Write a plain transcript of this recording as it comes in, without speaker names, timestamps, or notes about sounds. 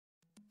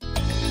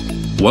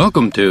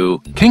Welcome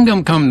to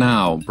Kingdom Come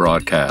Now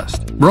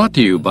broadcast, brought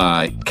to you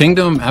by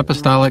Kingdom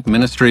Apostolic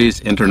Ministries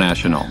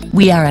International.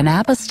 We are an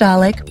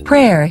apostolic,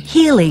 prayer,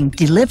 healing,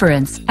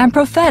 deliverance, and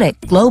prophetic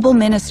global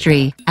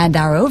ministry, and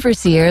our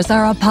overseers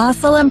are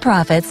apostle and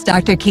prophets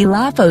Dr.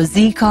 Kilafo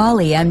Z.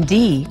 Collie,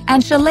 MD,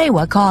 and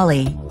Shalewa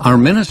Collie. Our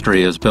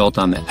ministry is built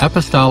on the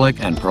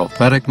apostolic and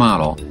prophetic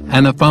model,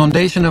 and the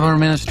foundation of our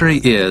ministry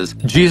is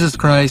Jesus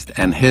Christ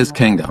and His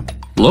kingdom.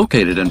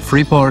 Located in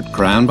Freeport,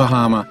 Grand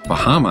Bahama,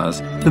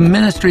 Bahamas, the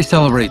ministry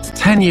celebrates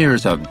 10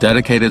 years of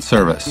dedicated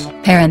service.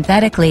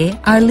 Parenthetically,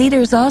 our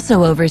leaders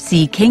also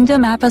oversee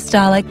Kingdom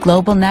Apostolic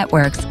Global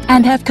Networks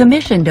and have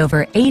commissioned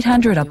over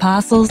 800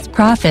 apostles,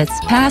 prophets,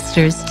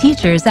 pastors,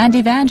 teachers, and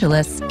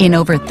evangelists in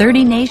over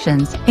 30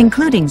 nations,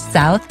 including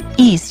South,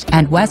 East,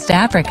 and West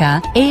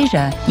Africa,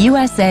 Asia,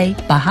 USA,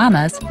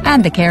 Bahamas,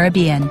 and the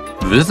Caribbean.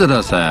 Visit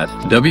us at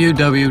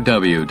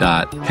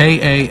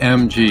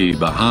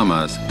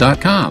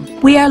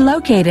www.kamgbahamas.com. We are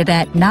located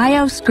at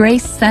Nios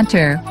Grace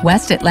Center,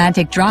 West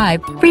Atlantic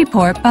Drive,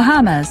 Freeport,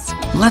 Bahamas.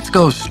 Let's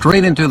go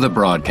straight into the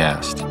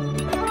broadcast.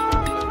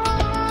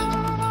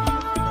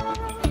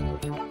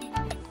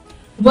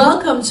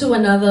 Welcome to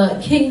another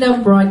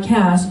Kingdom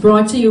broadcast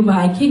brought to you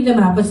by Kingdom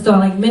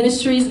Apostolic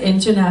Ministries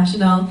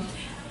International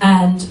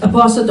and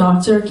Apostle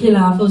Dr.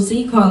 Kilafo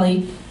Z.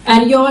 Collie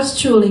and yours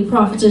truly,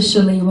 Prophetess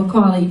Shalewa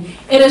Collie.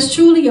 It is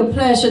truly a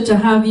pleasure to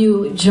have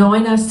you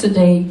join us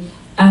today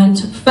and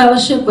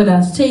fellowship with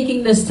us,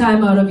 taking this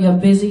time out of your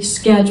busy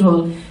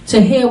schedule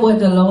to hear what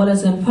the Lord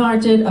has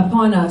imparted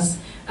upon us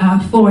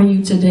for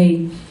you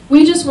today.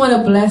 We just want to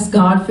bless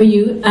God for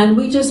you, and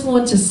we just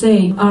want to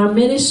say our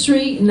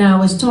ministry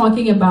now is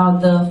talking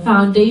about the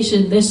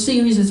foundation. This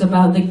series is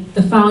about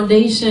the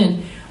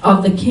foundation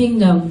of the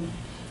kingdom.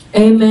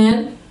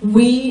 Amen.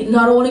 We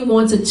not only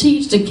want to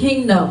teach the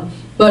kingdom,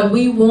 but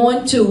we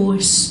want to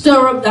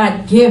stir up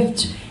that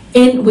gift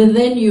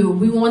within you.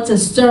 We want to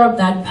stir up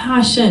that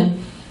passion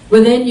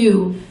within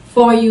you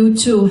for you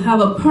to have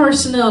a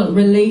personal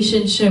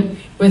relationship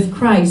with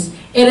Christ.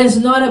 It is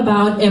not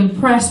about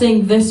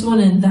impressing this one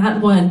and that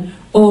one,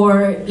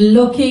 or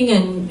looking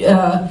and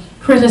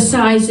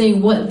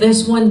criticizing what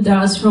this one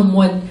does from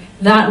what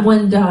that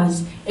one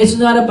does. It's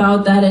not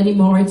about that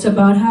anymore. It's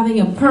about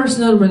having a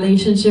personal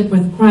relationship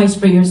with Christ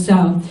for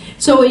yourself.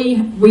 So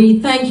we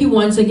thank you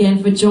once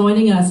again for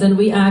joining us, and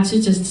we ask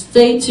you to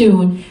stay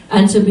tuned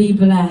and to be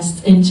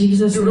blessed in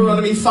Jesus' name.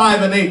 Deuteronomy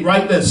 5:8,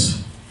 write this.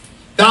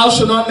 Thou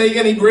shalt not make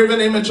any graven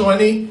image or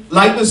any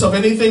likeness of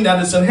anything that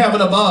is in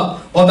heaven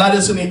above, or that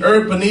is in the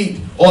earth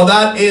beneath, or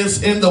that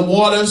is in the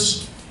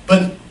waters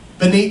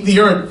beneath the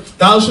earth.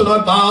 Thou shalt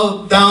not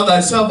bow down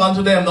thyself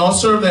unto them, nor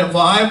serve them, for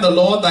I am the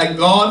Lord thy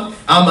God.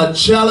 I'm a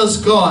jealous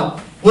God.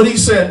 What he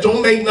said,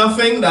 don't make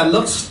nothing that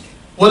looks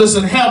what is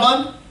in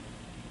heaven.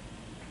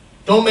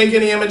 Don't make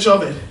any image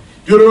of it.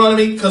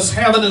 Deuteronomy, because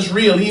heaven is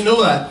real. He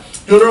knew that.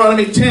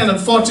 Deuteronomy 10 and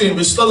 14,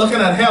 we're still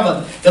looking at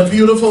heaven, the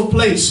beautiful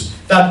place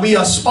that we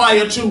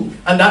aspire to,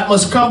 and that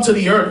must come to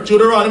the earth.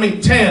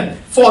 Deuteronomy 10,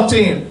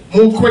 14,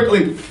 move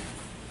quickly.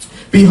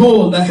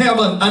 Behold, the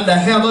heaven and the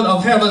heaven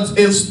of heavens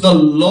is the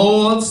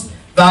Lord's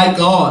thy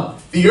God.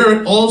 The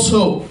earth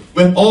also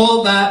with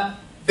all that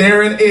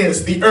therein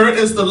is. The earth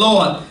is the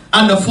Lord,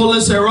 and the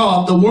fullness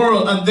thereof, the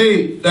world and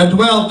they that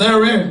dwell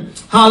therein.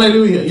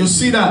 Hallelujah. You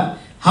see that?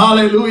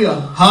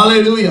 Hallelujah.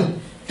 Hallelujah.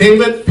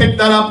 David picked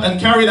that up and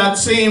carried that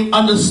same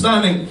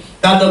understanding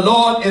that the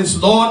Lord is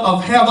Lord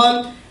of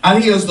heaven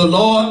and He is the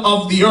Lord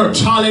of the earth.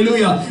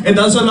 Hallelujah. It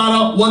doesn't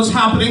matter what's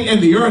happening in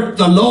the earth.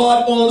 The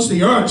Lord owns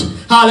the earth.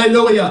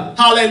 Hallelujah.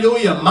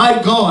 Hallelujah. My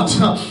God.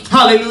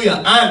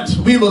 Hallelujah. And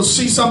we will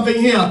see something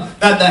here,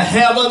 that the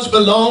heavens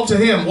belong to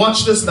Him.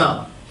 Watch this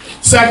now.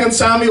 2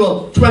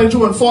 Samuel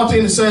 22 and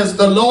 14, it says,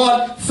 the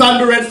Lord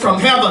thundereth from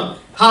heaven.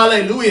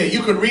 Hallelujah.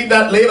 You could read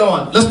that later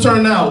on. Let's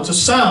turn now to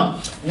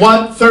Psalm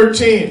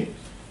 113.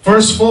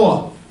 Verse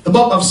 4, the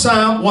book of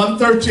Psalm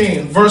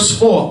 113, verse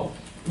 4.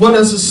 What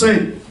does it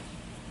say?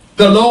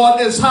 The Lord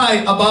is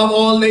high above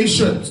all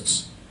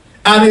nations,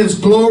 and His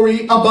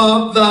glory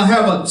above the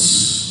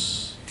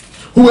heavens.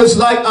 Who is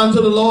like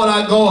unto the Lord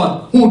our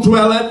God, who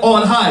dwelleth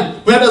on high?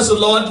 Where does the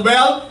Lord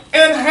dwell?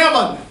 In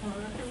heaven.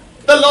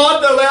 The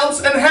Lord dwells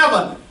in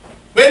heaven.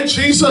 When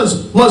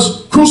Jesus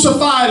was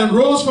crucified and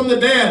rose from the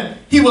dead,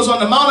 He was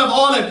on the Mount of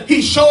Olives.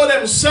 He showed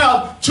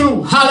Himself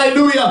to,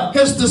 hallelujah,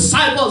 His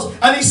disciples.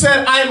 And He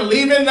said, I am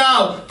leaving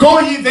now. Go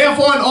ye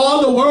therefore in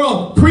all the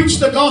world. Preach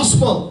the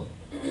gospel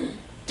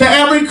to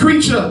every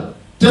creature,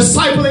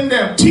 discipling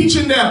them,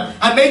 teaching them,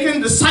 and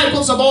making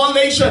disciples of all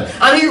nations.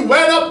 And He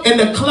went up in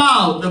the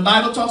cloud. The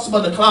Bible talks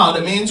about the cloud.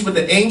 It means with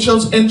the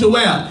angels into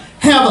where?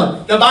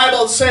 Heaven. The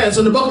Bible says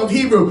in the book of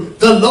Hebrews,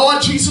 the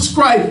Lord Jesus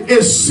Christ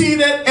is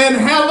seated in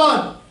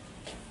heaven.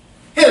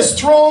 His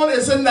throne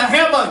is in the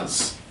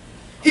heavens.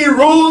 He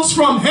rules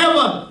from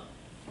heaven.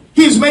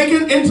 He's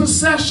making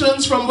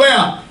intercessions from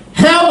where?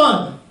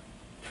 Heaven.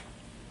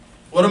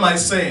 What am I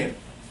saying?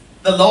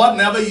 The Lord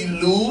never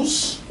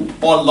lose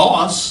or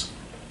lost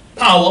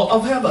power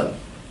of heaven.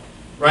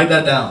 Write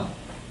that down.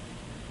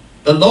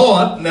 The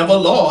Lord never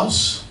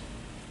lost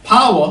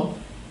power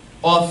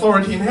or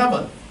authority in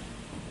heaven.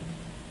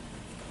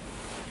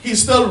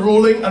 He's still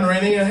ruling and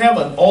reigning in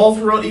heaven all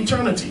throughout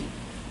eternity.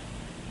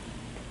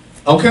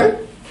 Okay?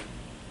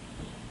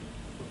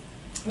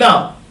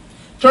 Now,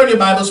 turn your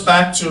Bibles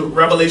back to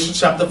Revelation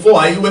chapter 4.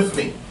 Are you with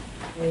me?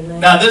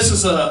 Amen. Now, this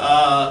is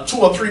a 2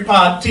 or 3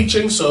 part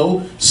teaching,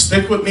 so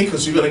stick with me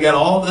because you're going to get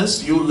all of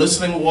this. You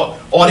listening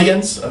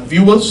audience and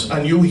viewers,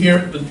 and you here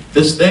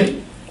this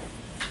day.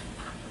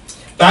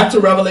 Back to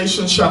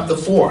Revelation chapter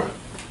 4.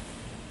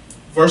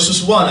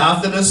 Verses 1.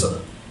 After this,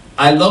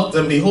 I looked,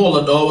 and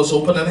behold, a door was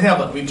opened in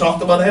heaven. We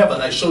talked about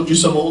heaven. I showed you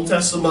some Old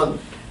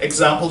Testament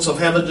examples of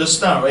heaven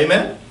just now.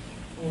 Amen?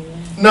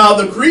 Amen. Now,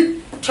 the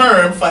Greek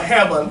term for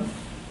heaven,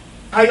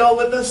 are y'all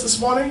with us this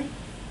morning?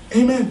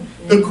 Amen.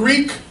 The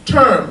Greek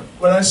term,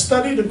 when I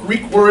study the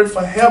Greek word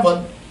for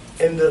heaven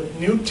in the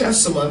New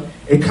Testament,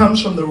 it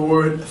comes from the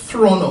word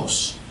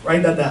thronos.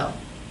 Write that down.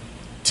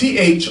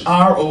 Thronos.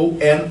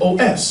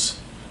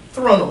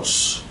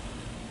 Thronos.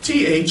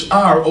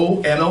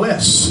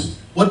 Thronos.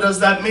 What does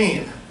that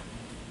mean?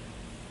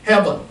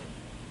 Heaven.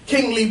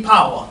 Kingly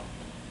power.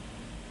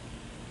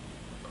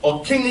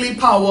 Or kingly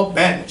power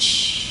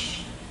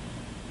bench.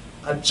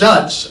 A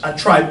judge, a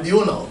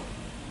tribunal.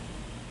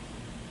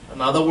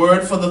 Another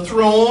word for the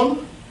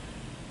throne.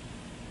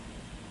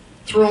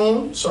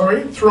 Throne.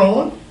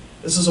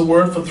 This is a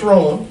word for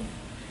throne.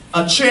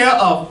 A chair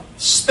of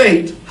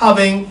state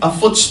having a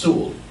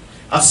footstool.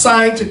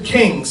 Assigned to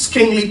kings,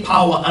 kingly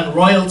power and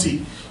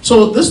royalty.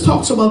 So this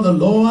talks about the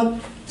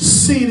Lord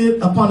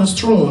seated upon his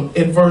throne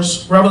in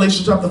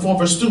Revelation chapter 4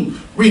 verse 2.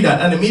 Read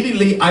that. And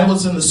immediately I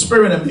was in the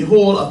spirit, and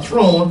behold, a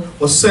throne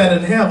was set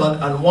in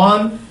heaven, and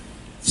one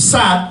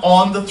sat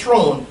on the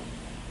throne.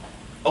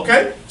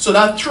 Okay? So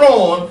that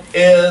throne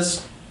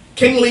is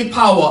kingly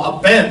power, a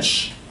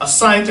bench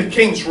assigned to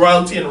kings,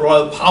 royalty, and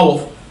royal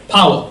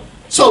power.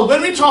 So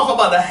when we talk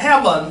about a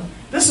heaven,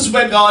 this is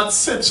where God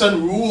sits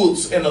and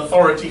rules in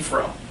authority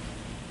from.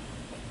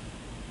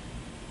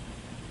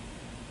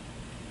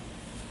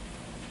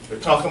 We're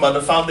talking about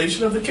the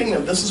foundation of the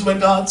kingdom. This is where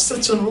God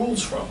sits and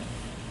rules from.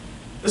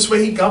 This is where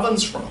he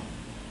governs from.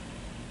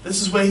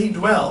 This is where he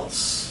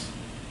dwells.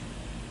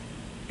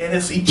 In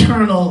his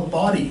eternal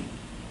body.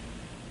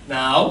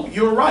 Now,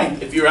 you're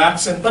right if you're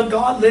asking, but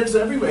God lives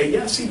everywhere.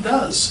 Yes, he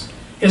does.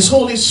 His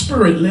Holy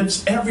Spirit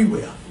lives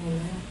everywhere.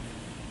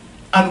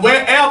 And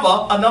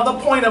wherever,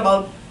 another point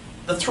about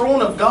the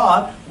throne of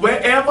God,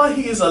 wherever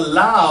he is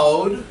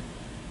allowed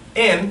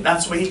in,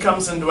 that's where he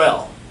comes and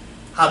dwell.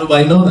 How do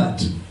I know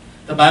that?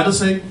 The Bible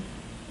says,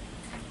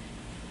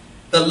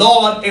 the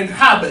Lord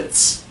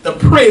inhabits the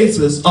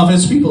praises of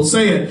his people.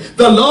 Say it.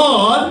 The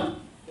Lord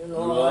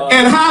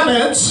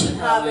inhabits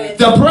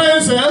the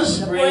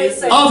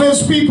praises of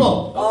his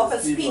people.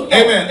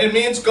 Amen. It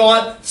means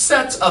God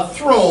sets a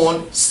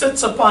throne,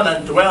 sits upon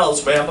and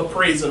dwells wherever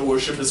praise and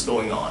worship is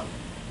going on.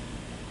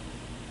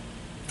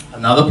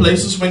 Another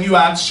place is when you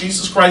ask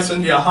Jesus Christ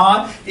into your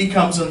heart, he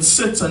comes and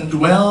sits and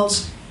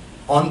dwells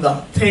on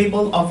the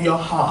table of your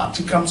heart.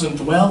 He comes and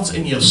dwells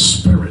in your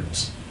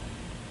spirit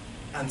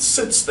and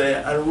sits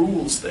there and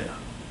rules there.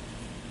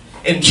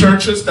 In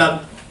churches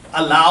that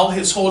allow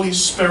his Holy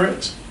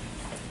Spirit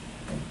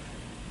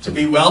to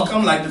be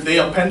welcome, like the day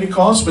of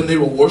Pentecost when they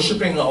were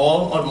worshiping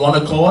all on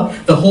one accord,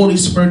 the Holy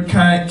Spirit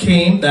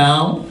came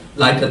down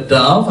like a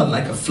dove and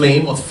like a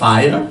flame of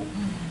fire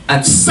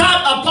and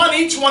sat upon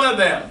each one of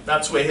them.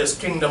 That's where his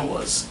kingdom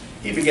was.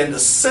 He began to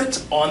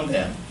sit on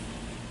them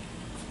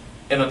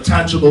in a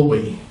tangible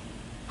way.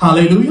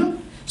 Hallelujah.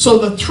 So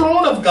the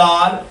throne of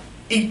God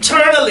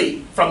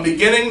eternally, from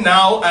beginning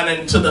now and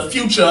into the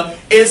future,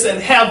 is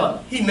in heaven.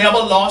 He never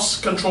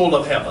lost control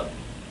of heaven.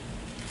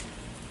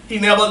 He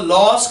never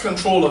lost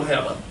control of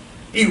heaven.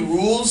 He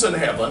rules in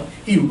heaven.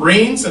 He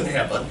reigns in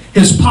heaven.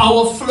 His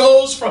power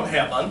flows from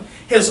heaven.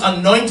 His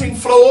anointing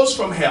flows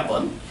from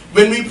heaven.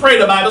 When we pray,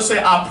 the Bible says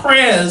our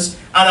prayers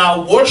and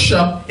our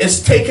worship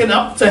is taken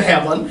up to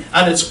heaven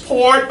and it's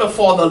poured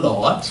before the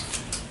Lord.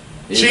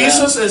 Amen.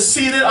 Jesus is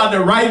seated at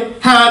the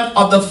right hand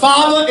of the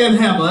Father in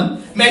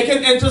heaven,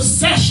 making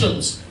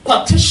intercessions,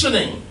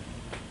 petitioning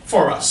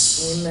for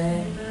us.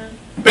 Amen.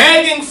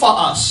 Begging for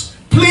us,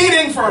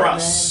 pleading for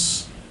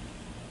us.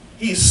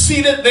 He's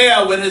seated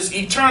there with his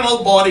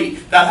eternal body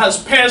that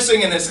has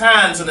piercing in his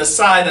hands and his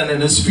side and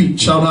in his feet.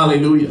 Shout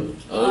hallelujah.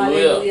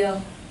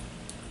 Hallelujah.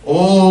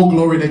 Oh,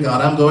 glory to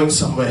God. I'm going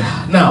somewhere.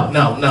 Now.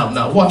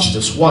 Watch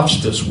this.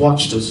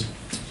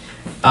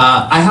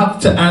 I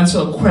have to answer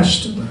a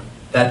question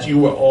that you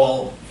were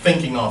all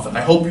thinking of, and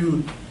I hope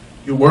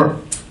you were.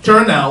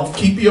 Turn now,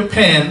 keep your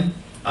pen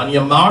and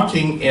your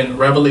marking in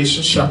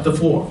Revelation chapter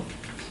 4.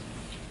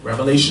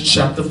 Revelation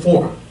chapter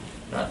 4.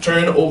 Now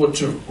turn over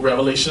to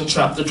Revelation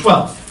chapter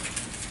 12.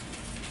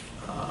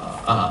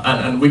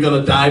 And we're going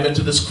to dive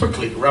into this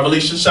quickly.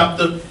 Revelation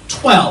chapter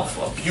 12.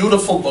 A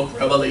beautiful book,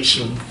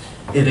 Revelation.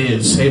 It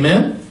is.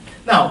 Amen.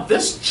 Now,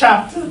 this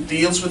chapter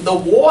deals with the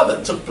war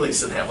that took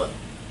place in heaven.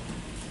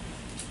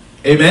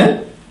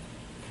 Amen.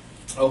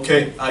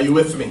 Okay, are you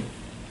with me?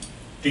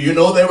 Do you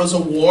know there was a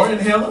war in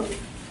heaven?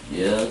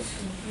 Yes.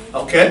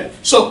 Okay?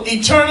 So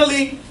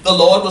eternally, the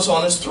Lord was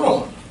on his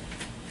throne.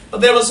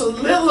 But there was a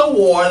little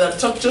war that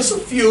took just a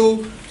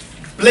few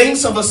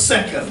blinks of a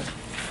second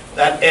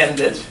that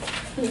ended.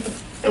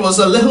 It was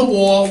a little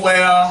war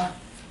where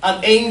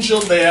an angel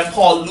there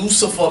called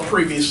Lucifer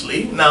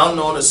previously, now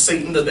known as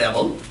Satan the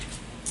devil,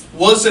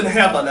 was in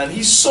heaven, and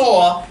he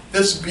saw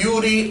this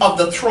beauty of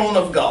the throne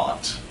of God.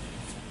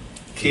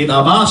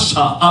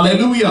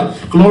 Hallelujah.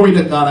 Glory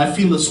to God. I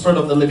feel the Spirit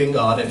of the living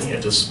God in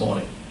here this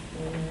morning.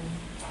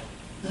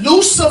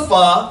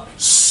 Lucifer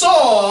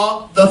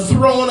saw the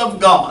throne of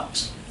God.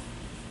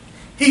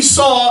 He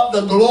saw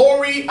the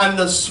glory and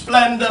the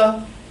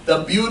splendor, the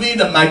beauty,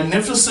 the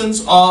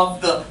magnificence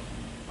of the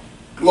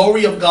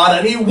glory of God,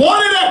 and he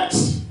wanted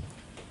it.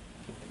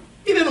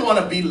 He didn't want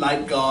to be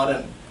like God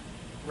and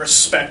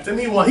respect him.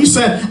 He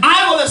said,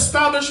 I will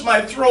establish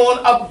my throne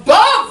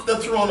above the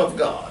throne of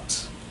God.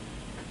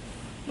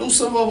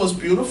 Lucifer was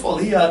beautiful.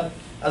 He had,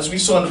 as we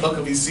saw in the book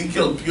of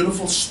Ezekiel,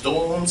 beautiful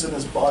stones in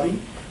his body,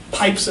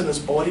 pipes in his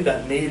body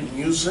that made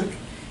music.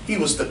 He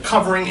was the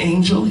covering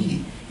angel.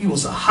 He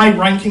was a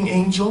high-ranking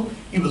angel.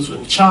 He was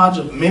in charge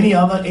of many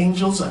other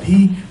angels, and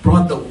he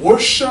brought the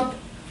worship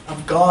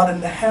of God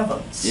in the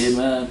heavens.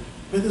 Amen.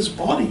 With his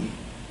body.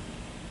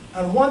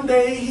 And one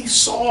day he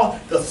saw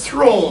the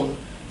throne,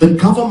 the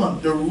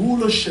government, the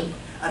rulership,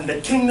 and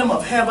the kingdom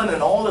of heaven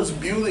and all its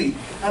beauty,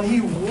 and he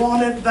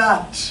wanted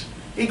that.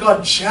 He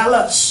got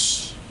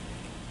jealous.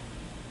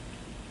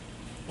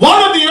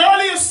 One of the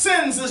earliest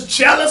sins is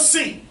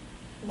jealousy.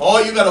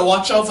 Oh, you got to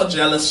watch out for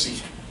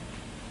jealousy.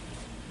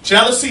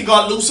 Jealousy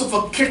got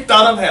Lucifer kicked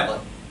out of heaven.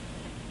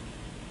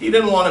 He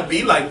didn't want to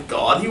be like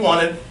God. He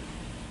wanted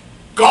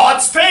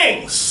God's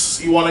things.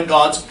 He wanted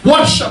God's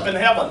worship in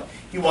heaven.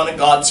 He wanted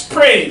God's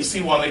praise.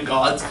 He wanted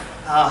God's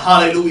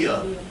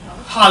hallelujah.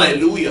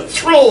 Hallelujah.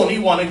 Throne. He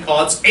wanted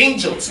God's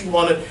angels. He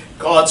wanted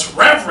God's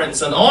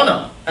reverence and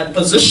honor and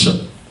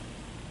position.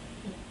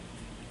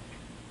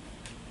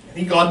 And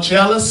he got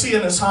jealousy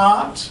in his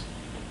heart.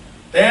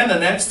 Then the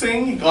next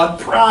thing, he got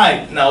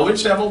pride. Now,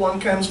 whichever one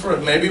comes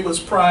first. Maybe it was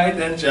pride,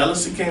 then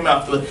jealousy came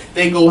after it.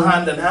 They go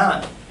hand in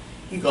hand.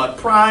 He got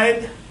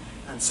pride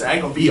and said,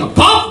 I'm going to be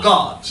above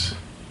God.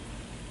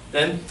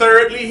 Then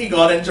thirdly, he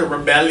got into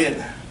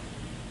rebellion.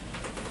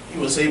 He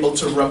was able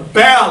to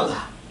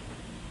rebel.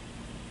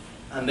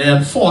 And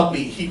then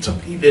fourthly, he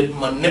did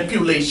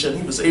manipulation.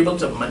 He was able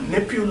to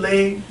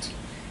manipulate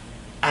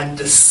and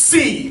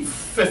deceive.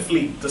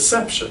 Fifthly,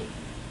 deception.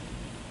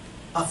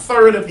 A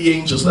third of the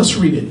angels. Let's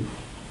read it.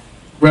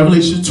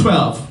 Revelation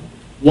 12,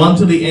 1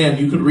 to the end.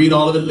 You could read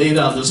all of it later.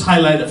 I'll just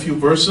highlight a few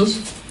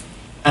verses.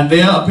 And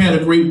there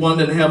appeared a great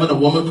wonder in heaven, a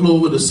woman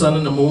clothed with the sun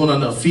and the moon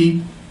on her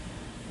feet,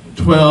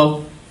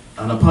 12,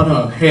 and upon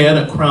her head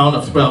a crown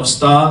of 12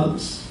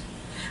 stars.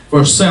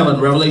 Verse 7,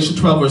 Revelation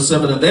 12, verse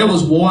 7. And there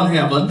was war in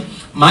heaven,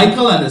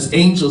 Michael and his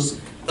angels.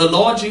 The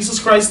Lord Jesus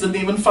Christ didn't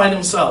even fight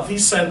himself. He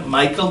sent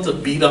Michael to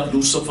beat up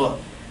Lucifer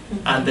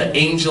and the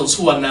angels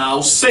who are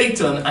now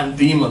Satan and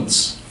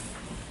demons.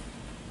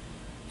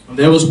 And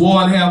there was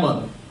war in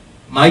heaven.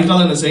 Michael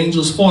and his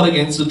angels fought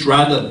against the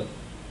dragon.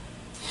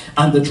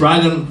 And the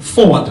dragon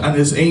fought and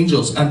his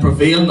angels and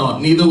prevailed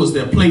not. Neither was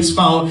their place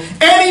found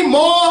any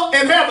more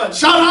in heaven.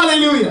 Shout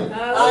hallelujah.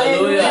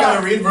 Hallelujah. You got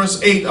to read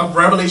verse 8 of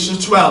Revelation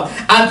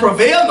 12. And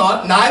prevailed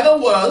not, neither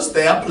was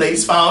their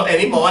place found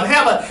any more in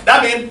heaven.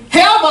 That means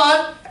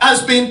heaven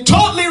has been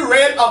totally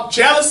rid of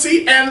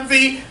jealousy,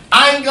 envy,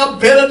 anger,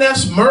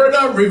 bitterness,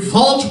 murder,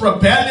 revolt,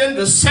 rebellion,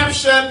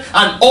 deception,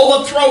 and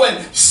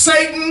overthrowing.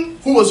 Satan,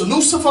 who was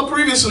Lucifer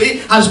previously,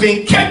 has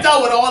been kicked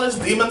out with all his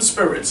demon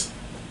spirits.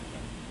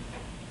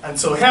 And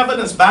so heaven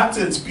is back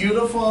to its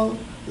beautiful,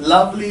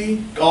 lovely,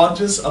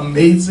 gorgeous,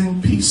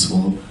 amazing,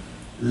 peaceful,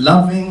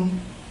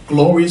 loving,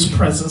 glorious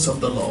presence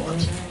of the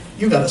Lord.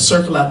 You got to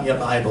circle that in your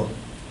Bible.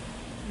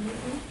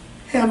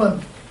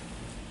 Heaven.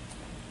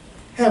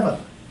 Heaven.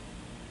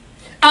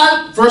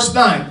 And verse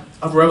 9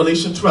 of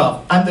Revelation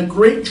 12. And the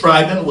great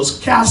dragon was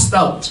cast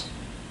out.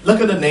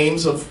 Look at the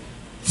names of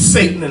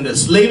Satan in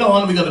this. Later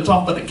on we're going to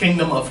talk about the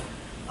kingdom of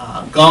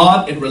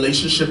God in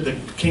relationship to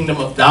the kingdom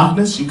of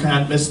darkness. You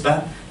can't miss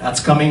that. That's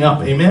coming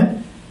up.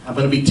 Amen. I'm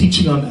going to be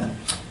teaching on that.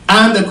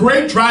 And the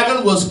great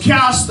dragon was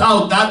cast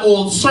out, that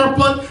old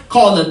serpent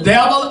called the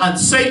devil and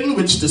Satan,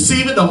 which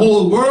deceived the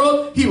whole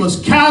world. He was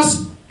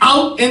cast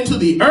out into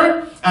the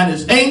earth, and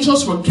his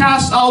angels were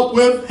cast out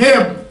with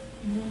him.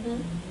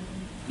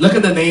 Look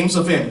at the names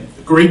of him.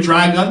 The great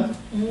dragon,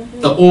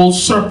 the old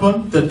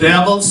serpent, the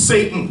devil,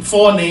 Satan.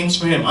 4 names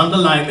for him.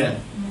 Underline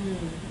them.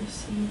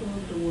 Deceiver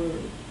of the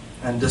world.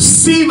 And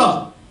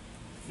deceiver.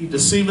 He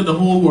deceived the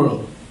whole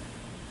world.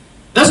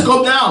 Let's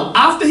go now.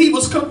 After he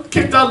was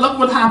kicked out, look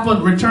what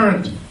happened.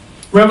 Returned.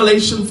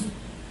 Revelation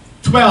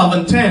 12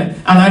 and 10.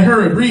 And I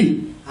heard,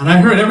 read. And I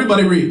heard,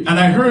 everybody read. And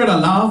I heard a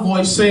loud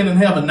voice saying in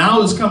heaven,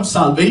 now is come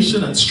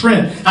salvation and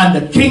strength, and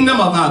the kingdom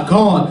of our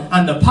God,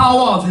 and the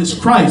power of his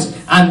Christ.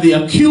 And the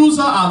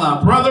accuser of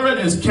our brethren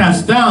is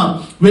cast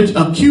down, which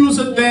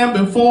accuseth them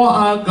before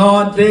our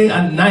God day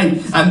and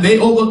night. And they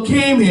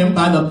overcame him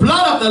by the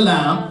blood of the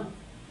Lamb,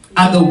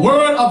 and the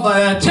word of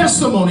their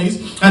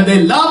testimonies, and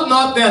they love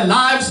not their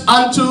lives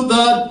unto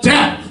the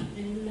death.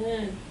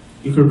 Amen.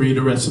 You can read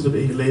the rest of the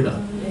day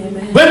later.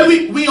 Amen.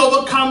 When we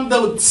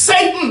overcome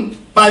Satan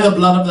by the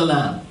blood of the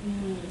Lamb.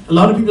 A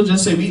lot of people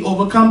just say we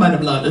overcome by the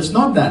blood. It's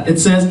not that. It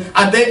says,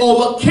 and they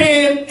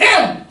overcame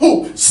him.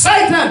 Who?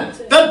 Satan,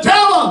 the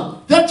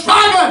devil, the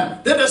dragon,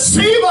 the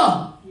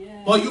deceiver.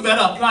 Well, you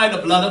better apply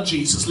the blood of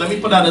Jesus. Let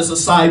me put that as a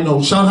side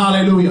note. Shout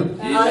hallelujah.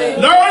 Amen.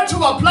 Learn to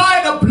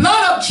apply the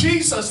blood of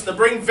Jesus to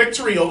bring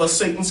victory over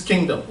Satan's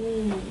kingdom.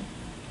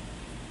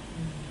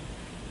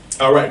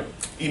 All right,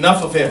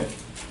 enough of him.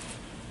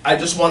 I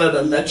just wanted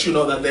to let you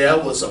know that there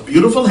was a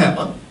beautiful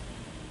heaven,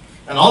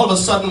 and all of a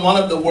sudden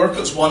one of the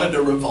workers wanted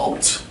to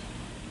revolt,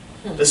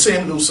 the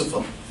same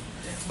Lucifer.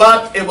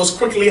 But it was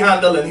quickly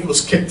handled and he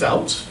was kicked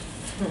out.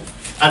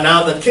 And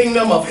now the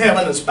kingdom of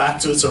heaven is back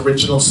to its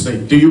original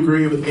state. Do you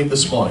agree with me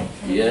this morning?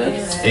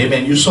 Yes.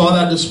 Amen. You saw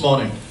that this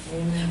morning.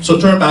 So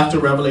turn back to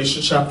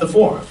Revelation chapter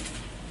 4.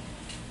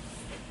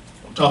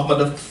 We're talking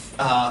about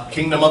the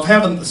kingdom of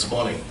heaven this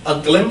morning. A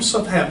glimpse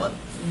of heaven.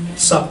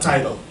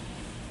 Subtitle.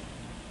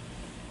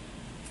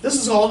 This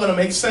is all going to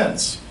make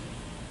sense.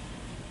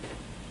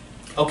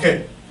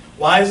 Okay.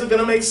 Why is it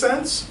going to make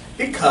sense?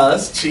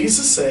 Because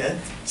Jesus said,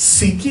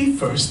 seek ye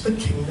first the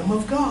kingdom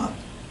of God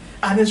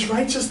and his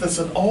righteousness,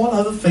 and all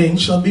other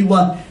things shall be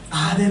what?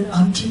 Added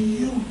unto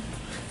you.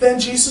 Then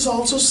Jesus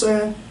also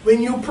said,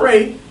 when you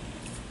pray,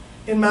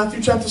 in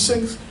Matthew chapter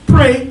 6,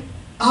 pray,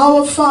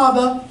 our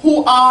Father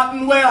who art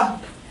in where?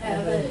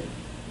 Heaven.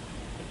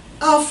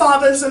 Our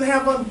Father is in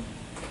heaven.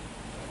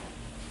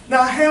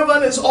 Now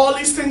heaven is all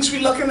these things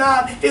we're looking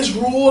at. His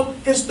rule,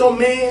 his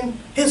domain,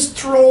 his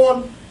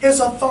throne, his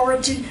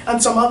authority,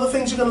 and some other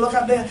things you're going to look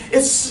at there.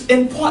 It's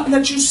important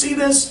that you see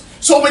this.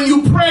 So when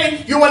you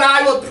pray, you and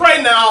I will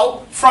pray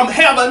now from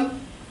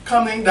heaven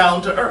coming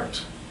down to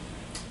earth.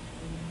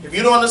 If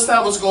you don't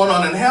understand what's going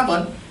on in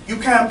heaven, you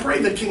can't pray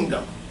the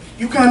kingdom.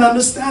 You can't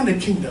understand the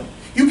kingdom.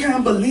 You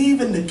can't believe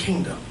in the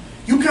kingdom.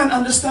 You can't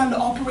understand the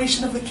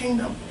operation of the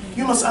kingdom.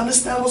 You must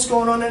understand what's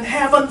going on in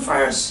heaven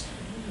first.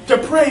 To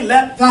pray,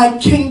 let thy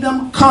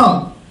kingdom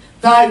come.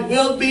 Thy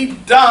will be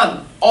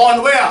done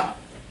on where?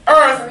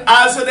 Earth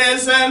as it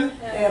is in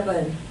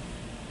Heaven.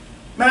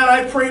 Man,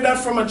 I prayed that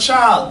from a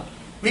child.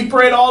 We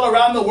prayed all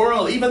around the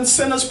world. Even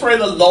sinners pray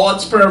the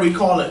Lord's Prayer, we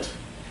call it.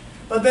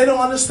 But they don't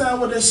understand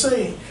what they're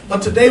saying.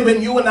 But today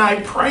when you and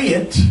I pray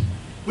it,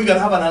 we're going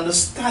to have an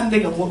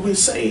understanding of what we're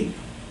saying.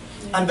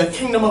 And the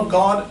kingdom of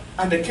God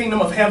and the kingdom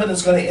of heaven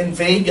is going to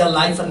invade your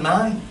life and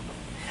mine.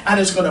 And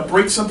it's going to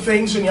break some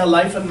things in your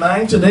life and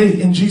mine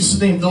today. In Jesus'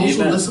 name, those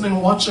who are listening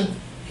and watching.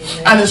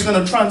 And it's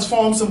going to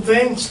transform some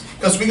things.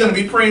 Because we're going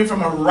to be praying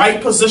from a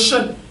right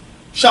position.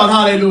 Shout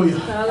hallelujah.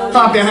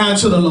 Clap your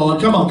hands to the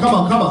Lord. Come on, come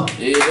on, come on.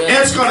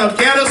 It's going to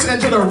get us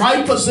into the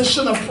right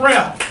position of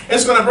prayer.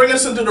 It's going to bring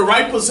us into the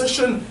right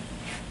position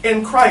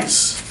in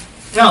Christ.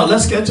 Now,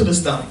 let's get to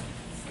this done.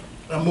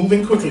 I'm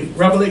moving quickly.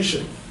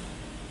 Revelation.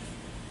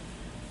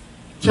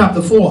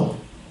 Chapter 4.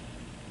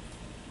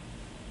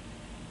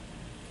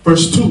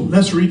 Verse 2.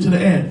 Let's read to the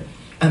end.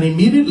 And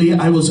immediately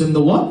I was in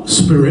the what?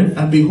 Spirit.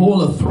 And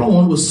behold, a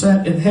throne was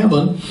set in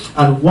heaven.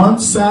 And one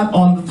sat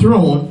on the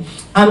throne.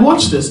 And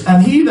watch this.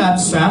 And he that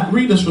sat,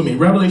 read this for me.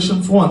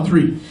 Revelation 4 and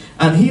 3.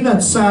 And he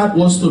that sat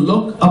was to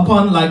look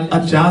upon like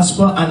a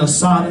jasper and a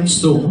sardine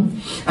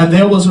stone. And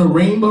there was a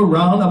rainbow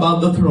round about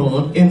the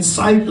throne, in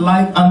sight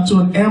like unto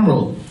an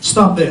emerald.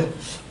 Stop there.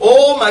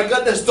 Oh my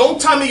goodness. Don't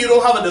tell me you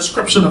don't have a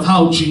description of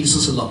how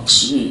Jesus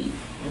looks.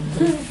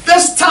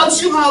 This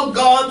tells you how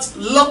God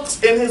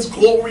looks in his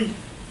glory.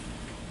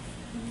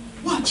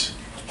 What?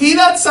 He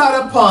that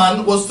sat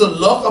upon was to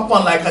look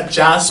upon like a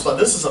jasper.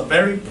 This is a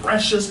very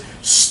precious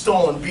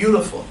stone,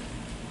 beautiful.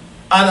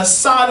 And a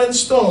sardine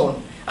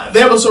stone.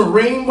 There was a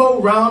rainbow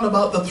round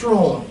about the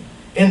throne,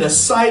 in the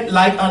sight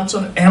like unto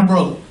an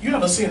emerald. You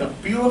ever seen a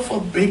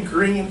beautiful big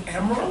green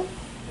emerald?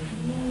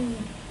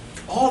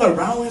 All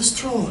around his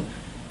throne.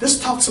 This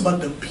talks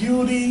about the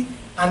beauty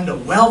and the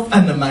wealth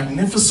and the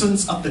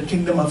magnificence of the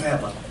kingdom of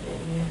heaven.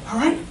 All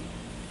right?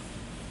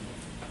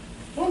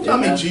 Don't tell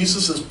me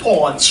Jesus is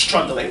poor and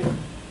struggling.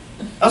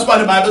 That's why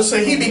the Bible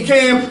says he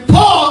became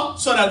poor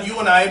so that you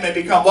and I may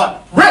become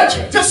what?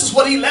 Rich. This is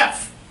what he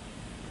left.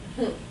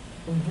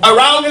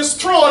 Around his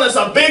throne is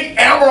a big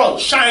emerald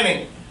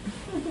shining.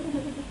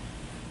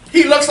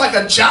 He looks like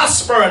a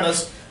jasper and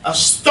a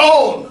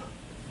stone.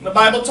 The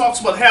Bible talks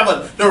about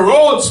heaven. The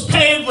roads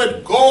paved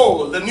with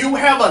gold. The new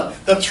heaven.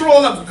 The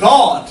throne of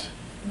God.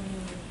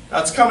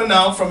 That's coming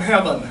down from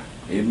heaven.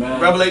 Amen.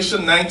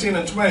 Revelation 19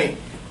 and 20.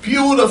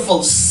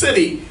 Beautiful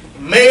city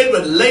made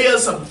with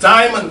layers of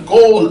diamond,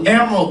 gold,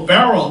 emerald,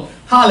 beryl.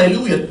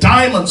 Hallelujah.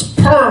 Diamonds,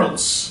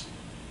 pearls.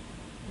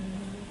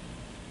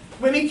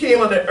 When he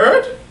came on the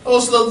earth,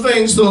 those little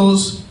things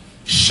those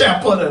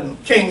shepherds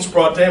and kings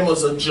brought to him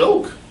was a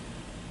joke.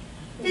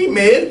 He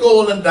made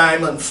gold and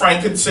diamond,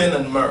 frankincense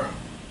and myrrh.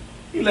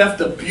 He left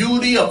the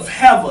beauty of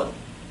heaven.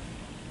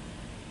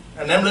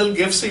 And them little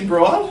gifts he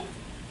brought,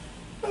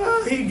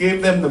 he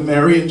gave them to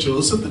Mary and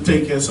Joseph to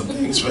take care of some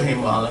things for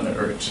him while on the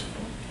earth.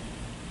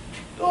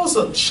 There was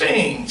a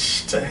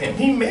change to him.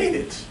 He made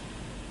it.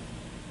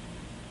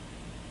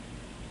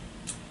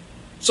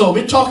 So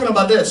we're talking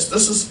about this.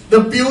 This is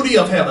the beauty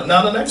of heaven.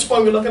 Now the next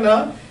point we're looking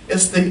at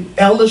is the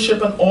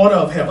eldership and order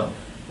of heaven.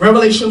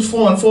 Revelation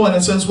 4:4, and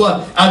it says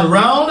what? And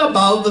round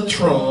about the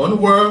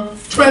throne were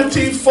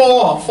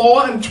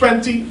 4 and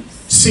 20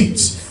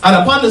 seats. And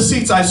upon the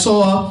seats I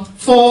saw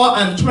 4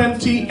 and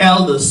 20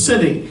 elders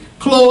sitting,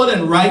 clothed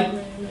in white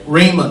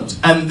raiment.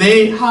 And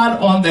they had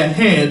on their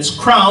heads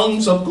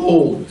crowns of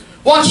gold.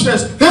 Watch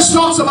this. This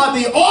talks about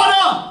the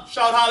order.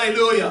 Shout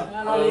hallelujah.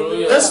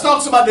 Hallelujah. This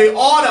talks about the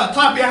order.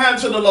 Clap your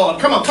hands to the Lord.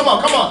 Come on, come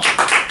on, come on.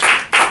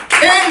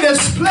 In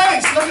this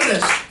place, look at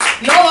this.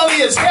 Not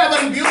only is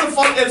heaven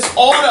beautiful, it's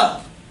order.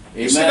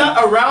 You see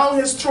that around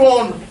his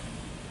throne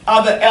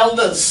are the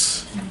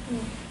elders.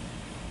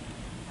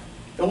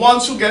 The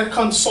ones who get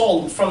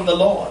consoled from the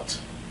Lord.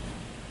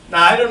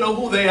 Now, I don't know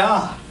who they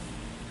are.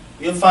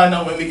 We'll find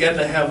out when we get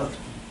to heaven.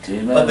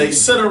 Amen. But they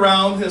sit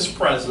around his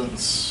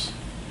presence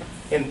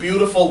in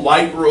beautiful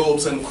white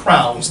robes and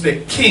crowns.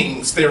 They're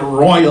kings. They're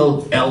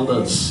royal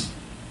elders.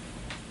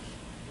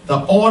 The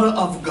order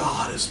of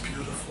God is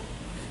beautiful.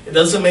 It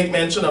doesn't make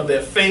mention of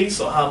their face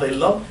or how they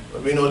look,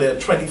 but we know there are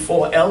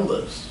 24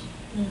 elders.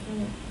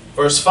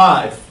 Verse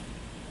 5.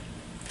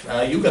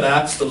 Now you could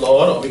ask the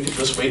Lord, or we could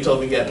just wait till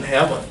we get in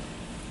heaven.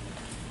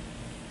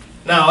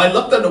 Now I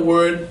looked at the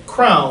word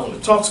crown.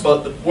 It talks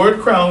about the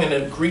word crown in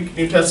the Greek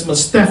New Testament,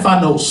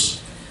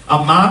 Stephanos,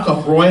 a mark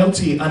of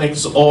royalty and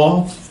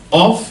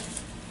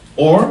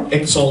or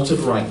exalted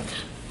rank.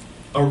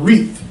 A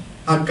wreath,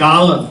 a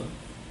garland,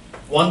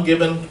 one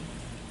given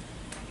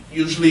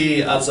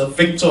usually as a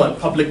victor in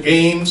public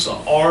games,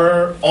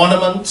 or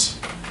ornament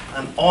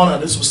and honor.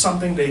 This was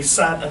something they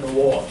sat and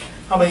wore.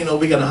 How many know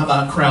we're going to have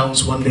our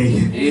crowns one day?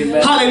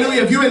 Amen.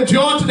 Hallelujah. If you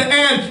endure to the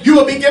end, you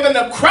will be given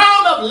the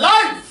crown of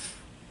life.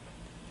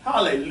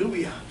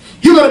 Hallelujah.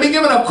 You're going to be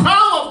given a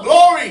crown of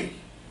glory.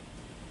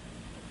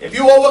 If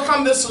you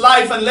overcome this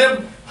life and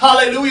live,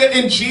 hallelujah,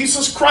 in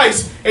Jesus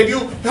Christ, if you,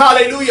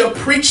 hallelujah,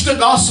 preach the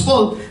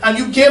gospel and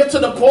you give to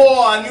the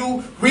poor and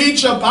you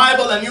read your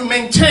Bible and you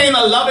maintain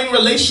a loving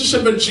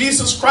relationship with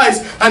Jesus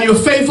Christ and you're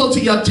faithful to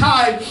your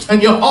tithe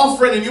and your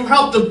offering and you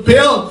help to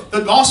build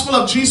the gospel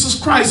of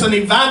Jesus Christ and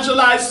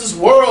evangelize this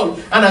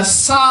world, and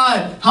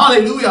aside,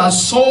 hallelujah, our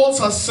souls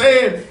are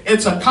saved,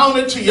 it's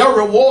accounted to your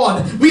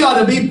reward. We ought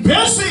to be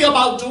busy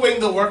about doing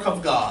the work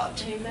of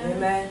God.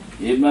 Amen.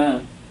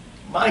 Amen.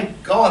 My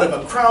God, if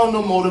a crown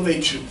don't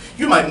motivate you,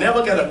 you might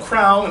never get a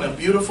crown and a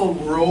beautiful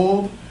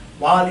robe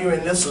while you're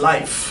in this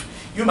life.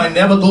 You might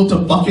never go to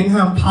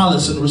Buckingham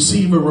Palace and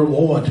receive a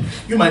reward.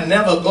 You might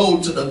never go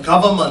to the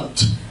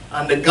government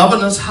and the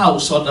governor's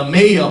house or the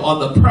mayor or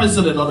the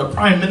president or the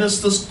prime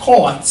minister's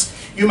courts.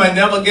 You might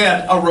never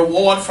get a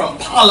reward from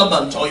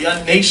parliament or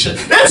your nation.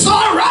 It's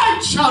all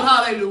right. Shout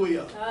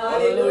hallelujah.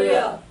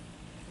 Hallelujah.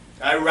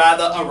 I'd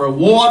rather a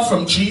reward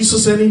from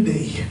Jesus any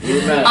day.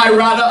 Amen. I'd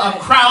rather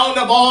a crown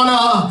of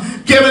honor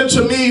given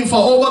to me for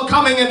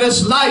overcoming in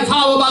this life.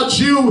 How about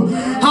you?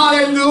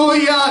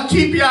 Hallelujah.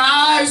 Keep your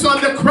eyes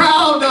on the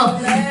crown.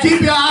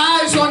 Keep your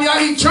eyes on your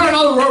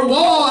eternal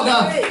reward.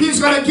 He's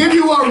going to give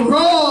you a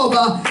robe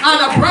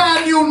and a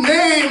brand new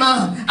name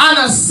and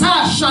a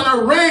sash and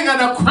a ring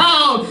and a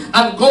crown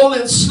and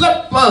golden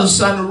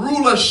slippers and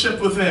rulership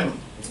with him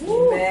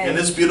in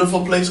this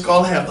beautiful place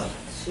called heaven.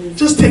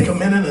 Just take a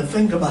minute and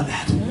think about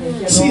that.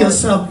 See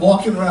yourself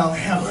walking around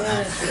heaven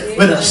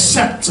with a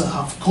scepter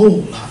of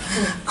gold,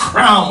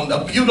 crowned,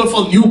 a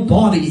beautiful new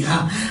body,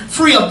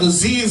 free of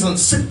disease and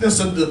sickness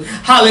and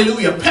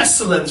hallelujah,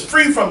 pestilence,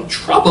 free from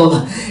trouble,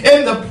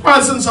 in the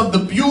presence of the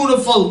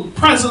beautiful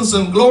presence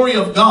and glory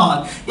of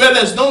God, where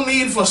there's no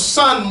need for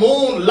sun,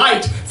 moon,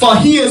 light, for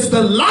he is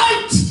the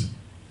light.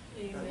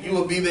 You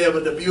will be there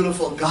with the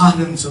beautiful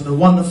gardens and the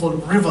wonderful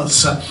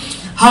rivers.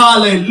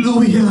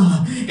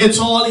 Hallelujah. It's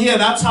all here.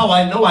 That's how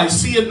I know I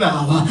see it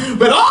now.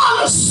 With all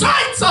the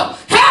sights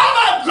of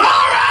heaven,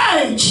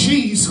 glory,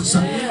 Jesus.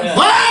 Well,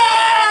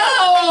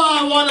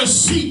 I want to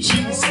see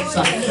Jesus.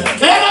 In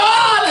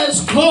all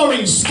his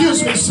glory.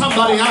 Excuse me,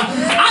 somebody.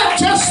 I'm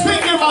just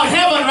thinking about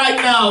heaven right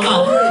now.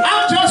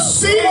 I'm just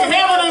seeing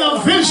heaven in a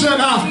vision.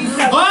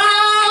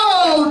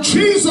 Oh,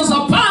 Jesus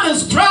upon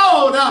his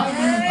throne.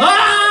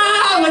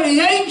 And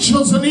the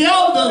angels and the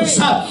elders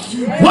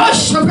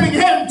worshiping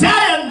him day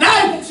and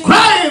night,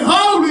 crying,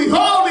 holy,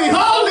 holy,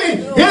 holy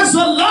is the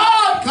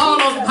Lord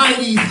God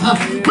Almighty,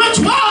 which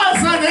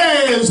was and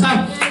is.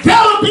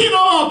 There will be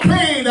no more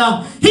pain.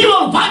 He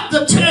will wipe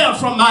the tear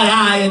from my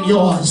eye and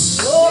yours.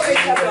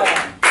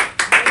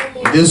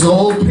 This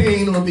old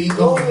pain will be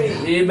gone.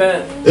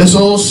 Amen. This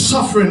old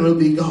suffering will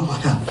be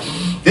gone.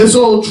 This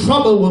old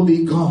trouble will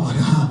be gone.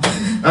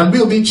 And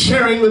we'll be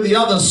cheering with the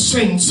other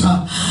saints.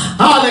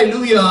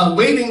 Hallelujah.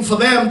 Waiting for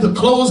them to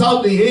close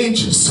out the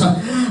ages.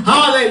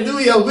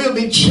 Hallelujah. We'll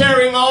be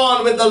cheering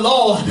on with the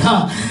Lord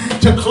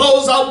to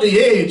close out the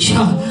age.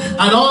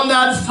 And on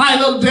that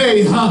final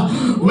day,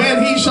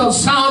 when he shall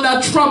sound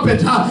a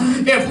trumpet.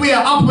 If we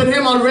are up with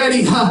him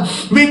already,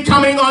 we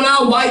coming on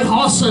our white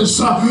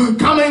horses,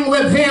 coming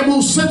with him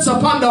who sits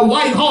upon the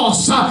white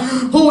horse,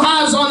 who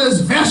has on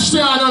his vesture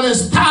and on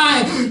his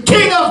thigh,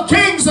 King of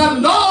kings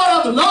and Lord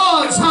of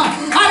lords.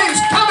 And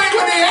he's coming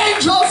with the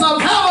angels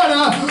of heaven,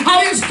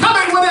 and he's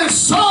coming with his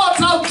swords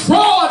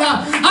outdrawn,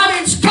 and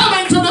he's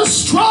coming to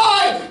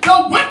destroy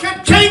the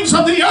wicked kings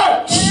of the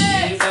earth.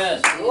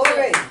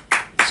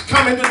 He's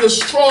coming to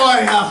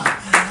destroy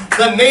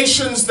the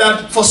nations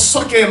that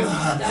forsook him.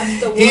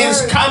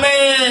 He's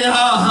coming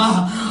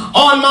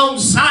on Mount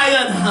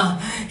Zion.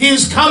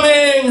 He's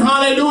coming,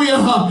 hallelujah,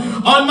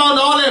 on Mount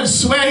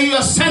Olives where he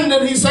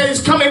ascended. He said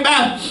he's coming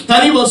back,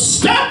 and he will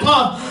step,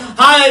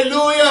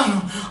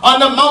 hallelujah, on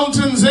the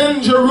mountains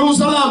in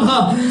Jerusalem,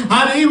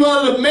 and he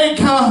will make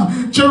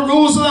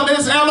Jerusalem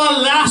his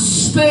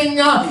everlasting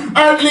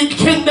earthly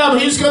kingdom.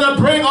 He's going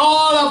to bring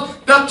all of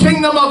the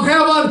kingdom of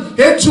heaven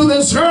into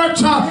this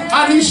earth,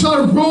 and he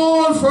shall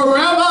rule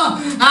forever,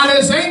 and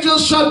his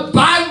angels shall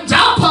bind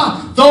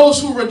up those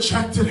who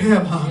rejected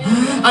him,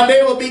 and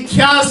they will be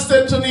cast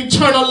into an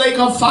eternal lake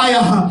of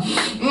fire.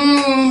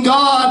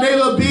 God, they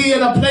will be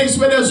in a place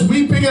where there's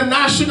weeping and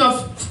gnashing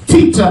of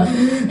teeth,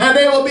 and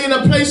they will be in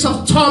a place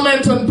of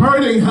torment and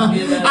burning.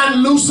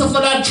 And Lucifer,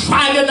 that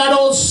dragon, that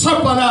old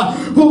serpent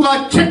who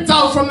got kicked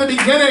out from the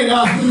beginning,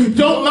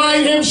 don't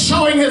mind him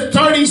showing his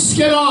dirty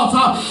skin off.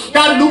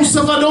 That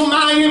Lucifer, don't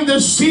mind him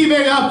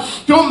deceiving.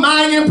 Don't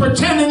mind him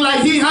pretending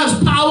like he has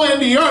power in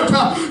the earth.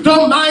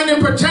 Don't mind him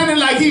pretending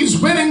like he's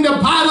winning the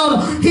battle.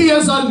 He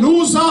is a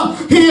loser.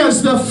 He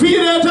is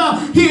defeated.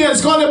 He is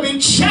going to be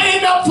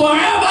chained up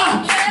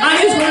forever, and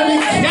he's going to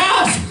be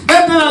cast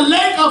into the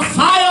lake of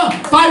fire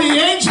by the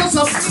angels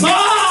of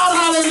God.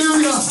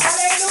 Hallelujah.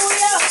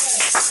 Hallelujah.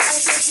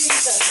 Thank you,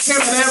 Jesus.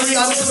 Him and every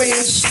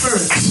unclean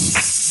spirit.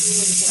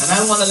 And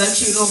I want to let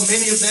you know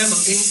many of them are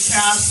being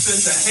cast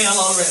into hell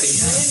already.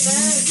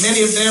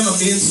 Many of them are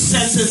being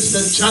sentenced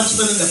to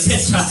judgment in the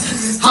pit.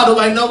 How do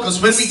I know?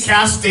 Because when we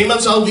cast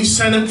demons out, we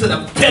send them to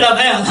the pit of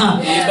hell.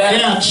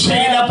 They are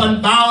chained up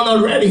and bound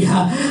already.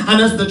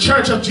 And as the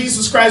church of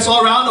Jesus Christ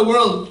all around the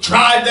world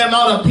drive them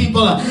out of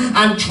people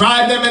and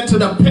drive them into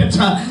the pit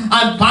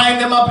and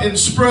bind them up in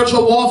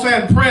spiritual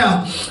warfare and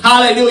prayer.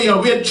 Hallelujah.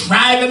 We're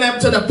driving them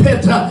to the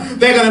pit.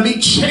 They're going to be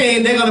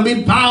chained. They're going to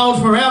be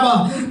bound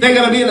forever. They're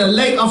going to be in a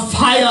lake of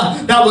fire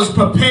that was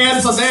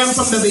prepared for them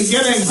from the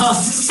beginning,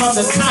 from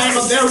the time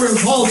of their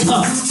revolt.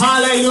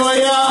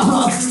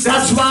 Hallelujah.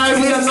 That's why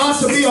we are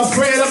not to be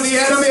afraid of the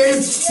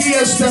enemy. He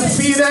is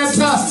defeated.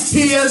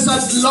 He is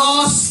a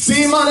lost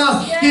demon.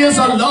 He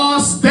is a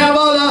lost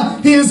devil.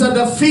 He is a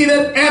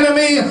defeated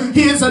enemy.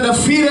 He is a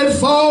defeated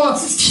foe.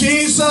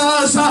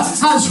 Jesus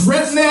has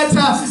written it,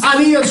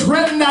 and he has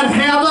written that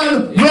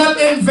heaven will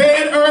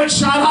invade earth.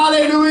 Shout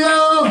hallelujah.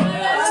 Hallelujah.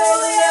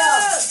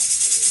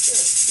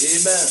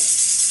 Amen.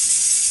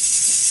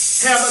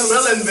 Heaven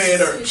will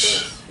invade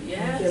earth.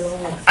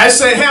 I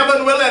say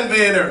heaven will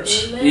invade earth.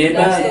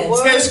 Amen.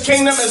 His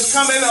kingdom is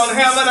coming on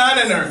heaven and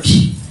in earth.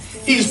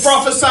 He's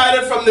prophesied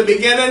it from the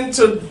beginning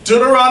to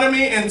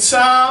Deuteronomy and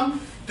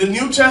Psalm, the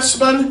New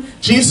Testament.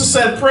 Jesus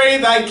said, pray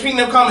thy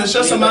kingdom come. It's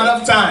just a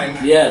matter of time.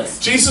 Yes.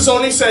 Jesus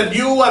only said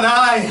you and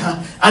I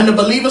and the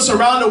believers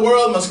around the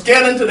world must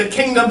get into the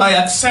kingdom by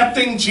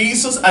accepting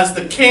Jesus as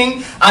the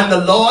King and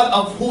the Lord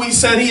of who he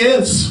said he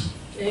is.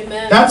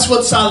 Amen. That's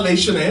what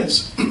salvation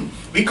is.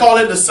 We call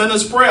it the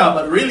sinner's prayer,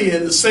 but really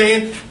it's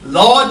saying,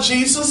 Lord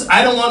Jesus,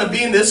 I don't want to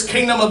be in this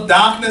kingdom of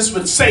darkness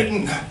with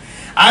Satan.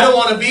 I don't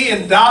want to be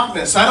in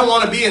darkness. I don't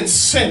want to be in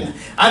sin.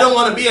 I don't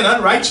want to be in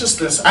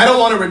unrighteousness. I don't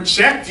want to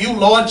reject you,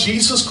 Lord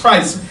Jesus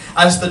Christ,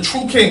 as the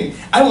true King.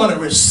 I want to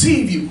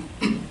receive you.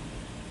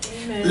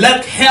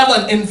 Let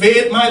heaven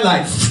invade my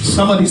life.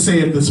 Somebody say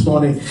it this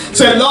morning.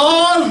 Say,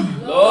 Lord,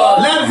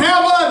 let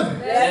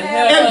heaven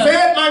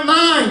invade my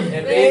mind.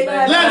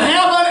 Let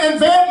heaven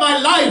invade my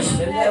life.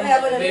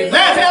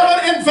 Let heaven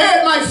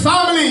invade my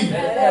family.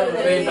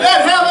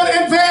 Let heaven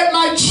invade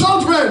my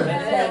children.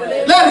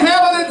 Let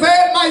heaven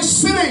invade my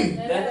city.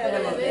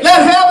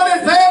 Let heaven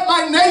invade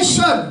my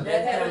nation.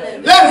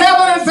 Let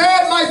heaven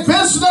invade my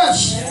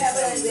business.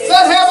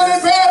 Let heaven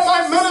invade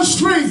my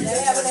ministry.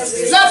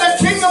 Let the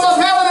kingdom of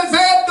heaven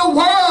invade the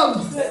world.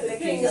 Let the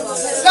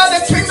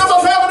kingdom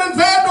of heaven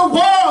invade the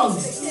world.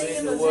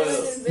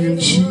 In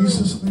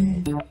Jesus'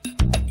 name.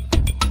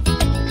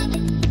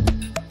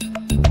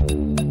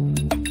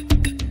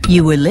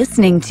 You were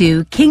listening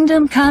to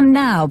Kingdom Come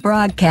Now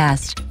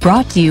broadcast,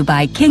 brought to you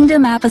by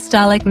Kingdom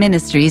Apostolic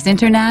Ministries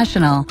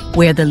International,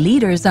 where the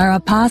leaders are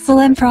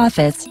Apostle and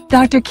Prophets,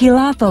 Dr.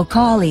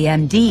 Collie,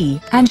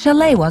 MD, and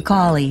Shalewa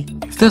Collie.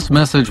 If this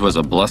message was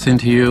a blessing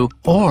to you,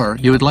 or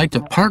you would like to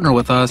partner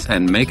with us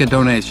and make a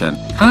donation,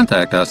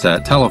 contact us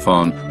at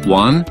telephone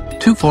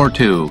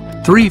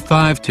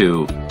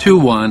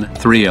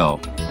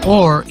 1-242-352-2130.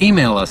 or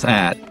email us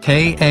at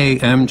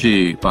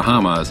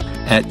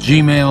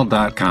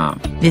kamgbahamas@gmail.com.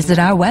 Visit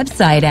our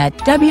website at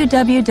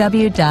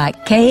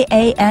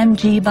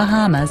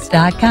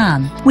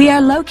www.kamgbahamas.com. We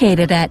are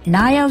located at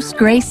Nios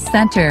Grace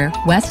Center,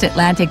 West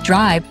Atlantic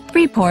Drive,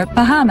 Freeport,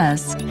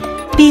 Bahamas.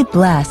 Be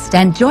blessed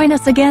and join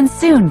us again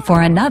soon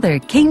for another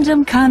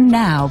Kingdom Come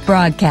Now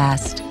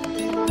broadcast.